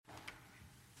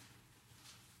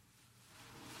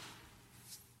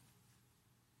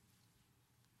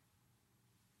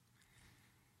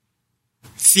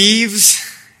thieves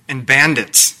and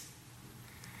bandits,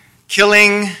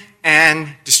 killing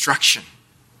and destruction.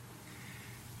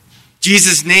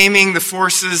 Jesus naming the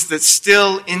forces that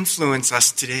still influence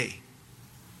us today.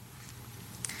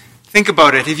 Think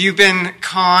about it. Have you been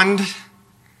conned,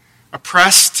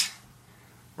 oppressed,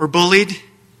 or bullied?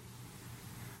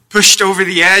 Pushed over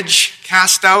the edge,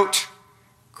 cast out,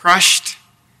 crushed,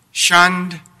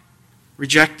 shunned,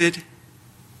 rejected?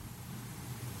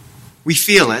 We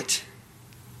feel it.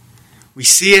 We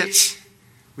see it.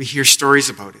 We hear stories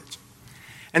about it.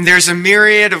 And there's a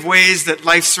myriad of ways that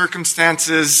life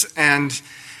circumstances and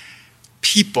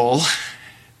people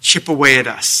chip away at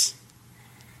us,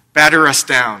 batter us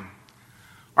down.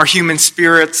 Our human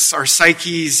spirits, our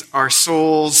psyches, our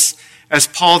souls. As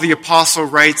Paul the Apostle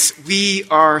writes, we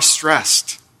are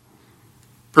stressed,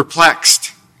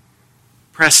 perplexed,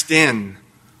 pressed in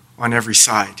on every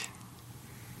side.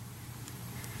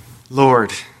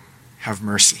 Lord, have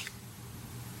mercy.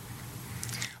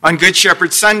 On Good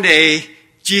Shepherd Sunday,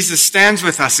 Jesus stands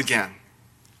with us again,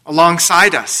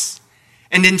 alongside us.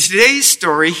 And in today's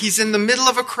story, he's in the middle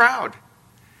of a crowd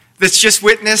that's just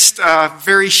witnessed a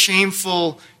very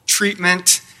shameful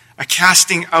treatment, a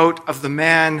casting out of the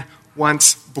man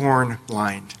once born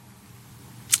blind.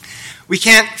 We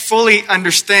can't fully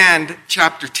understand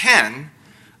chapter 10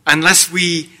 unless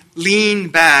we lean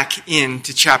back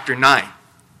into chapter 9.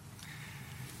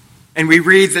 And we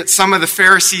read that some of the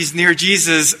Pharisees near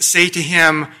Jesus say to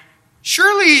him,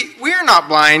 "Surely we are not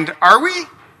blind, are we?"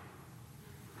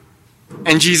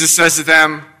 And Jesus says to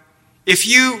them, "If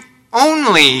you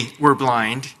only were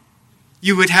blind,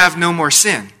 you would have no more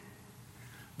sin.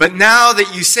 But now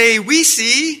that you say, 'We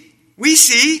see,'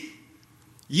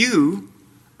 you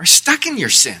are stuck in your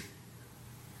sin."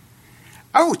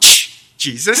 Ouch,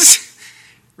 Jesus.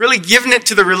 Really giving it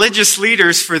to the religious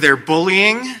leaders for their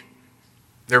bullying,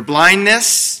 their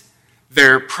blindness,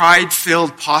 their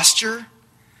pride-filled posture,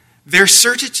 their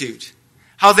certitude,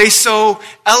 how they so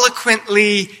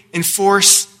eloquently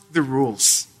enforce the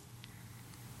rules.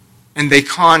 And they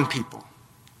con people.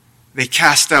 They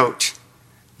cast out.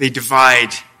 They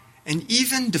divide and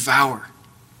even devour.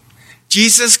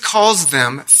 Jesus calls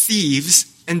them thieves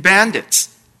and bandits.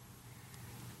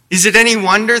 Is it any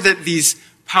wonder that these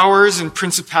powers and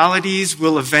principalities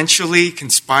will eventually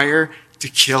conspire to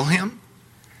kill him?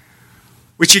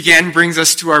 Which again brings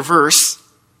us to our verse,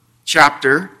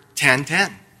 chapter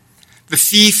 10:10. The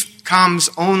thief comes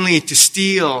only to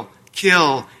steal,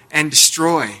 kill, and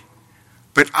destroy.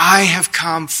 But I have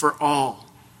come for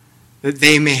all, that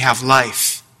they may have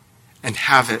life and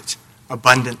have it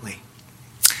abundantly.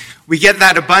 We get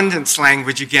that abundance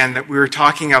language again that we were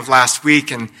talking of last week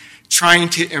and trying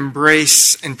to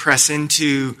embrace and press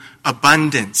into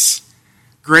abundance.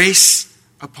 Grace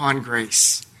upon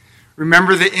grace.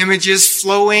 Remember the images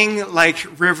flowing like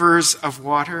rivers of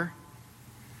water?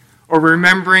 Or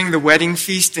remembering the wedding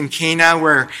feast in Cana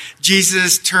where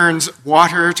Jesus turns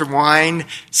water to wine,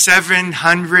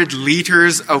 700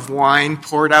 liters of wine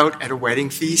poured out at a wedding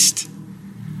feast?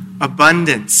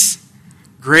 Abundance,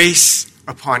 grace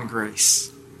upon grace.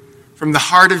 From the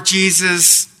heart of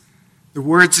Jesus, the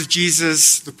words of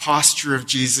Jesus, the posture of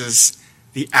Jesus,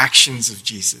 the actions of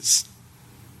Jesus.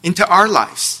 Into our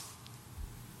lives,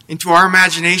 into our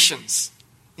imaginations,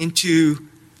 into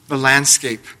the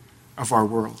landscape of our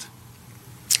world.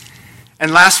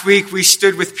 And last week we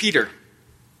stood with Peter,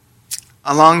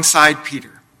 alongside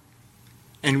Peter,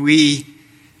 and we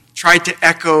tried to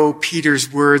echo Peter's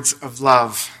words of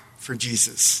love for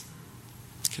Jesus.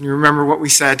 Can you remember what we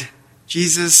said?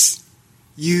 Jesus,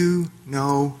 you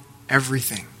know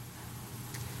everything.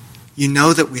 You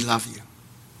know that we love you.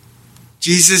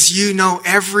 Jesus, you know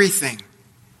everything.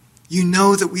 You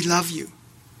know that we love you.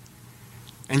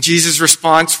 And Jesus'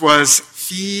 response was,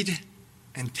 feed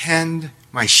and tend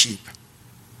my sheep.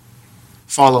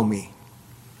 Follow me.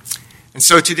 And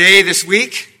so today, this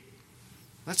week,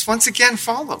 let's once again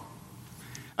follow.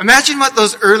 Imagine what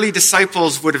those early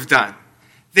disciples would have done.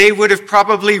 They would have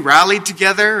probably rallied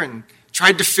together and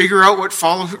tried to figure out what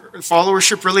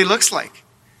followership really looks like.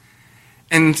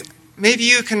 And maybe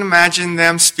you can imagine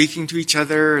them speaking to each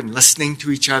other and listening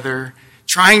to each other,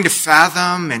 trying to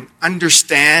fathom and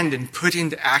understand and put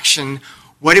into action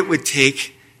what it would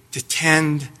take to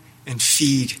tend and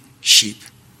feed sheep.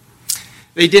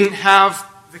 They didn't have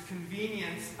the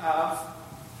convenience of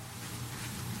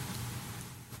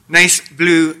nice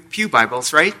blue pew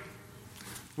Bibles, right?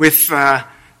 With the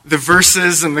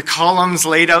verses and the columns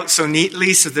laid out so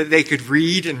neatly so that they could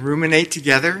read and ruminate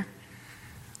together.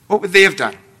 What would they have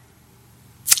done?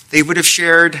 They would have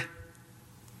shared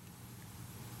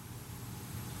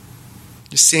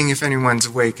Just seeing if anyone's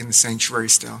awake in the sanctuary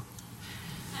still.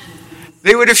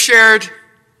 They would have shared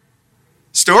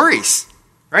stories,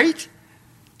 right?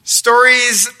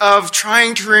 Stories of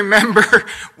trying to remember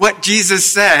what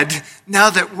Jesus said now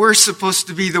that we're supposed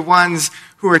to be the ones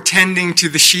who are tending to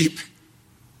the sheep.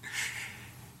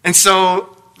 And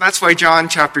so that's why John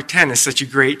chapter 10 is such a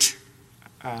great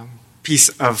piece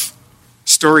of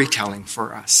storytelling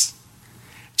for us.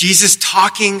 Jesus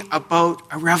talking about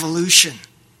a revolution,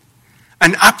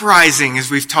 an uprising,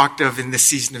 as we've talked of in this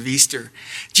season of Easter.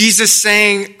 Jesus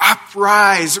saying,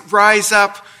 uprise, rise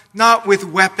up, not with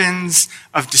weapons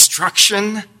of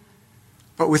destruction,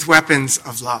 but with weapons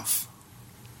of love.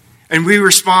 And we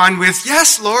respond with,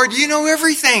 yes, Lord, you know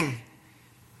everything.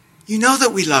 You know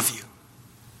that we love you.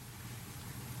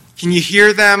 Can you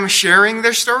hear them sharing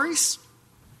their stories?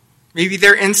 Maybe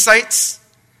their insights,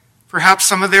 perhaps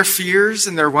some of their fears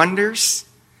and their wonders.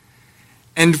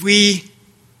 And we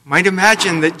might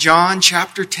imagine that John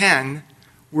chapter 10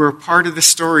 were a part of the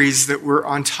stories that were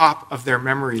on top of their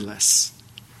memory lists.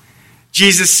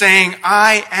 Jesus saying,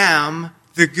 I am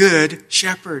the good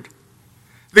shepherd.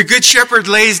 The good shepherd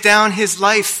lays down his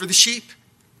life for the sheep.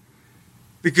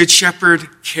 The good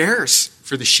shepherd cares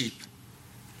for the sheep.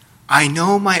 I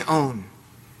know my own,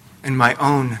 and my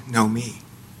own know me.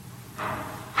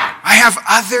 I have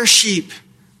other sheep.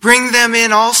 Bring them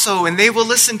in also, and they will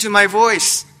listen to my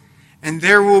voice. And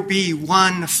there will be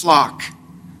one flock,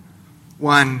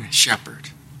 one shepherd.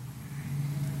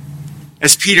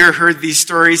 As Peter heard these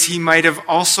stories, he might have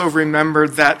also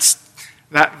remembered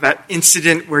that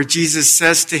incident where Jesus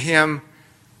says to him,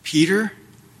 Peter,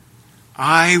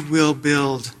 I will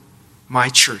build my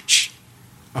church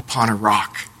upon a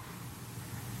rock,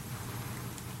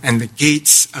 and the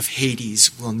gates of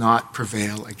Hades will not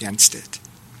prevail against it.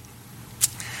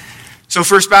 So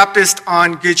First Baptist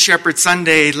on Good Shepherd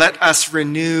Sunday, let us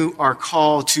renew our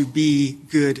call to be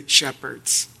good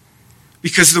shepherds,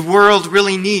 because the world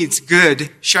really needs good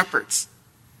shepherds.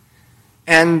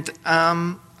 And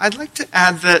I'd like to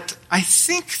add that I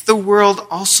think the world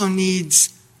also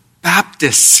needs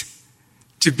Baptists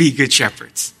to be good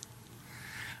shepherds.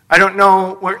 I don't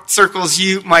know what circles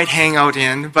you might hang out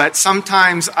in, but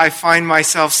sometimes I find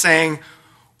myself saying,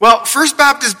 well, First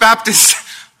Baptists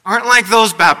aren't like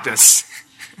those Baptists.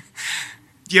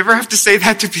 Do you ever have to say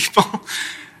that to people?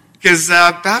 Because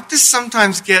Baptists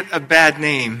sometimes get a bad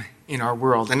name in our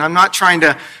world. And I'm not trying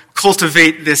to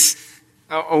cultivate this,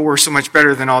 we're so much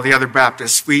better than all the other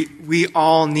Baptists. We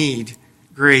all need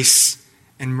grace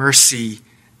and mercy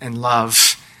and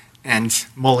love and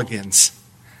mulligans.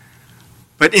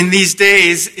 But in these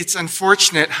days, it's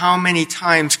unfortunate how many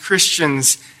times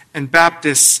Christians and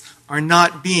Baptists are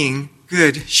not being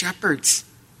good shepherds.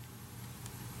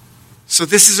 So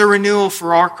this is a renewal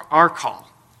for our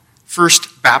call,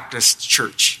 First Baptist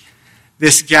Church,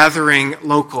 this gathering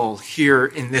local here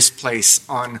in this place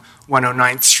on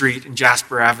 109th Street and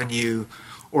Jasper Avenue,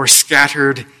 or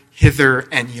scattered hither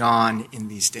and yon in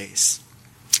these days.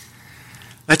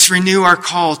 Let's renew our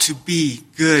call to be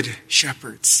good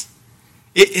shepherds.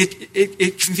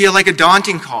 It can feel like a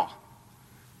daunting call.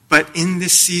 But in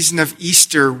this season of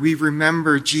Easter, we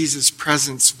remember Jesus'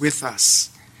 presence with us.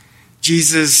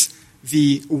 Jesus,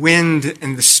 the wind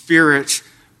and the Spirit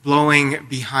blowing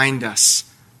behind us,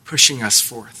 pushing us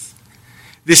forth.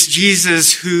 This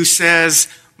Jesus who says,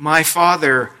 my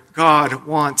Father, God,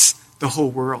 wants the whole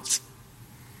world.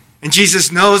 And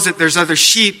Jesus knows that there's other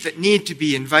sheep that need to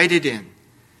be invited in,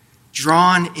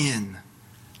 drawn in,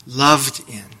 loved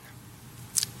in.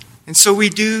 And so we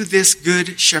do this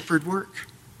good shepherd work.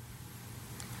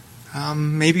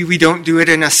 Maybe we don't do it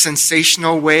in a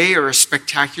sensational way or a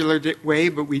spectacular way,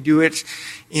 but we do it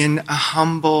in a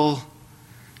humble,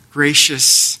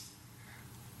 gracious,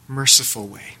 merciful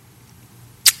way.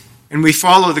 And we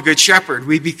follow the Good Shepherd.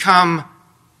 We become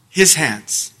his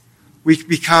hands. We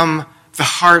become the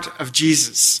heart of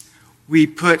Jesus. We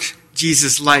put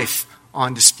Jesus' life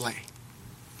on display.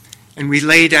 And we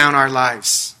lay down our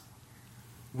lives.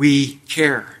 We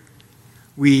care.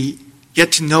 We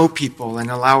get to know people and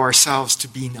allow ourselves to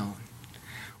be known.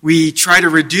 We try to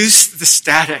reduce the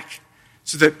static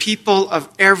so that people of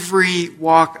every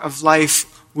walk of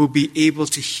life will be able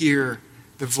to hear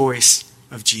the voice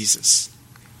of Jesus.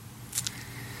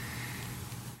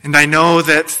 And I know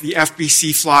that the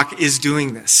FBC flock is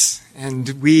doing this.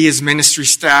 And we as ministry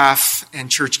staff and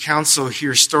church council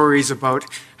hear stories about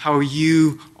how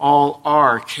you all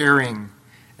are caring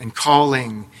and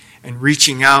calling and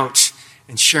reaching out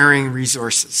and sharing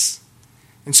resources.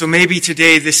 And so maybe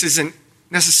today this isn't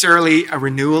necessarily a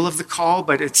renewal of the call,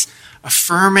 but it's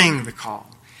affirming the call.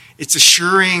 It's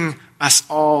assuring us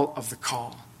all of the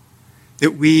call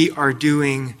that we are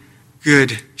doing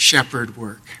good shepherd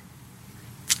work.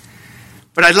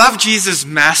 But I love Jesus'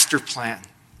 master plan.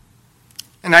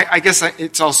 And I guess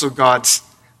it's also God's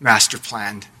master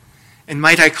plan. And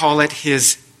might I call it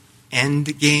his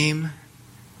end game?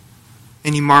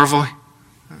 Any Marvel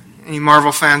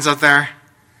fans out there?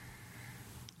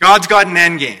 God's got an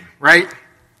end game, right?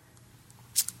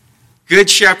 Good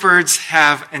shepherds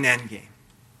have an end game.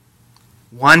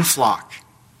 One flock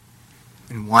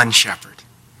and one shepherd.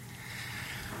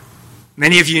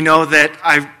 Many of you know that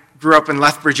I grew up in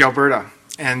Lethbridge, Alberta,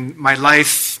 and my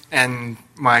life and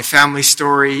my family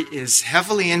story is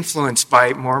heavily influenced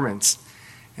by Mormons.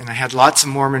 And I had lots of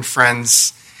Mormon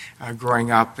friends growing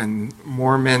up, and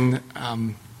Mormon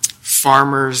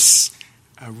farmers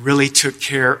really took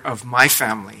care of my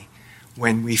family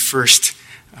when we first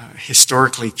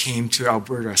historically came to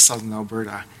Alberta, southern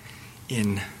Alberta,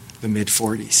 in the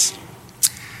mid-40s.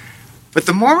 But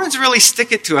the Mormons really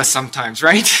stick it to us sometimes,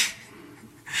 right?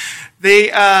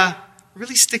 They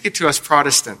really stick it to us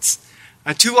Protestants.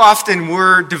 Too often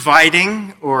we're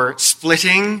dividing or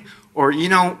splitting, or you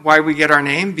know why we get our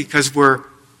name? Because we're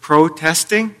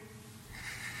protesting.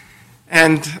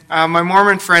 And my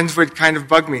Mormon friends would kind of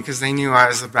bug me because they knew I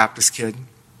was a Baptist kid.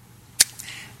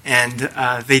 And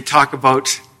they talk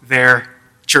about their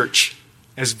church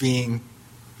as being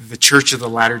the Church of the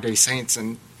Latter-day Saints.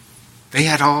 And they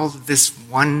had all this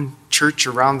one church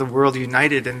around the world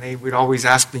united, and they would always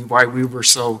ask me why we were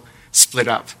so split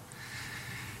up.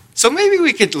 So maybe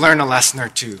we could learn a lesson or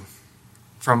two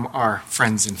from our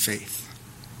friends in faith.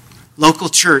 Local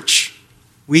church,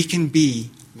 we can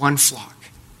be one flock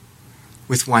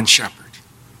with one shepherd.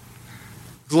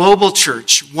 Global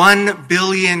church, 1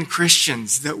 billion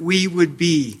Christians, that we would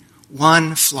be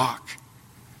one flock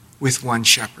with one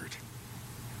shepherd.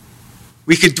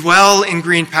 We could dwell in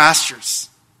green pastures.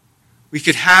 We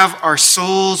could have our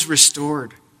souls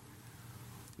restored,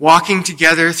 walking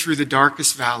together through the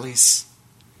darkest valleys,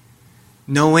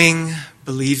 knowing,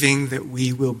 believing that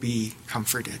we will be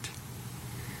comforted.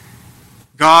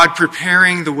 God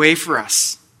preparing the way for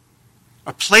us,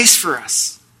 a place for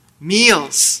us,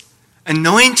 meals,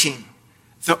 anointing,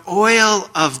 the oil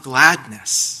of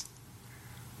gladness,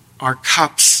 our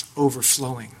cups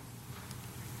overflowing.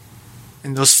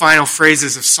 And those final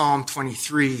phrases of Psalm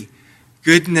 23,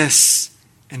 goodness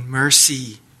and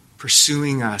mercy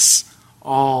pursuing us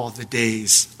all the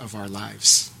days of our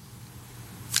lives.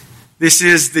 This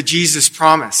is the Jesus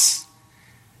promise.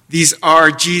 These are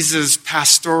Jesus'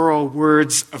 pastoral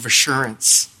words of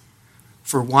assurance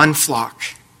for one flock,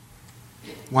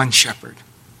 one shepherd.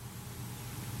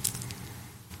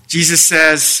 Jesus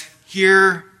says,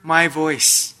 hear my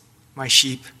voice, my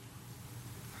sheep.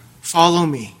 Follow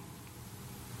me.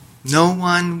 No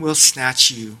one will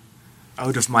snatch you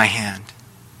out of my hand.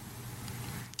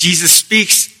 Jesus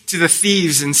speaks to the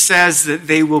thieves and says that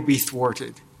they will be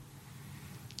thwarted.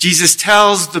 Jesus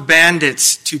tells the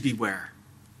bandits to beware.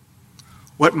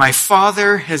 What my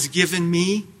Father has given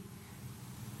me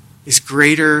is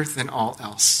greater than all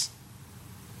else.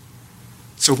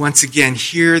 So once again,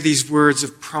 hear these words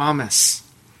of promise.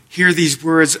 Hear these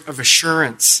words of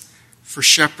assurance for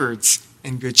shepherds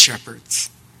and good shepherds.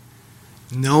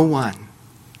 No one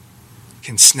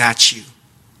can snatch you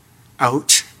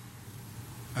out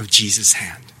of Jesus'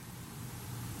 hand.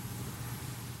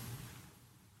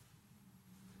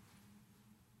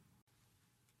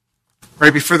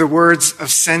 Right before the words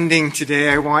of sending today,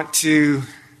 I want to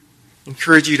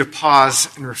encourage you to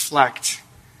pause and reflect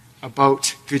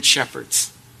about good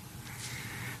shepherds.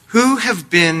 Who have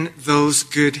been those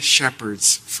good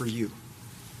shepherds for you?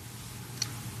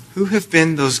 Who have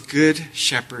been those good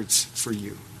shepherds for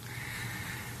you?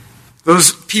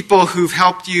 Those people who've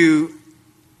helped you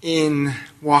in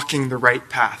walking the right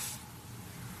path.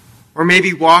 Or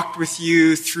maybe walked with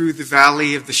you through the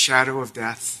valley of the shadow of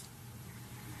death.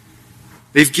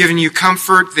 They've given you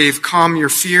comfort. They've calmed your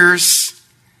fears.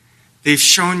 They've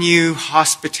shown you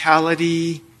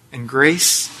hospitality and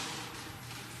grace.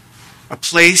 A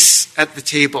place at the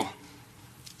table.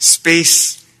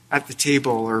 Space at the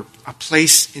table, or a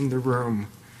place in the room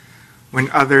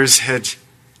when others had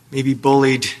maybe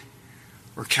bullied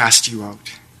or cast you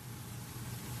out.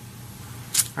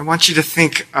 I want you to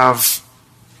think of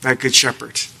that good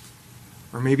shepherd.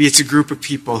 Or maybe it's a group of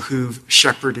people who've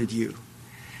shepherded you.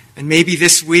 And maybe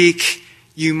this week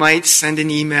you might send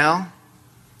an email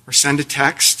or send a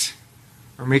text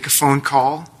or make a phone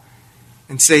call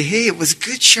and say, hey, it was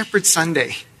Good Shepherd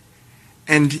Sunday,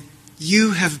 and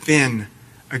you have been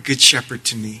a good shepherd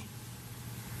to me.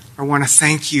 I want to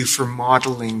thank you for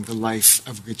modeling the life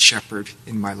of a good shepherd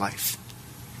in my life.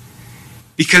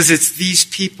 Because it's these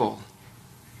people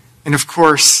And of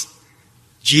course,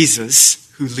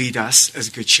 Jesus, who lead us as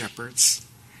good shepherds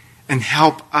and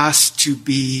help us to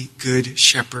be good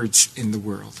shepherds in the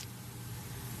world.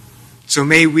 So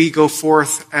may we go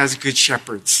forth as good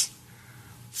shepherds,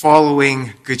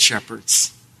 following good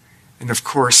shepherds, and of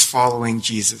course following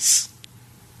Jesus,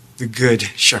 the good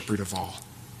shepherd of all.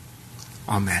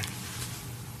 Amen.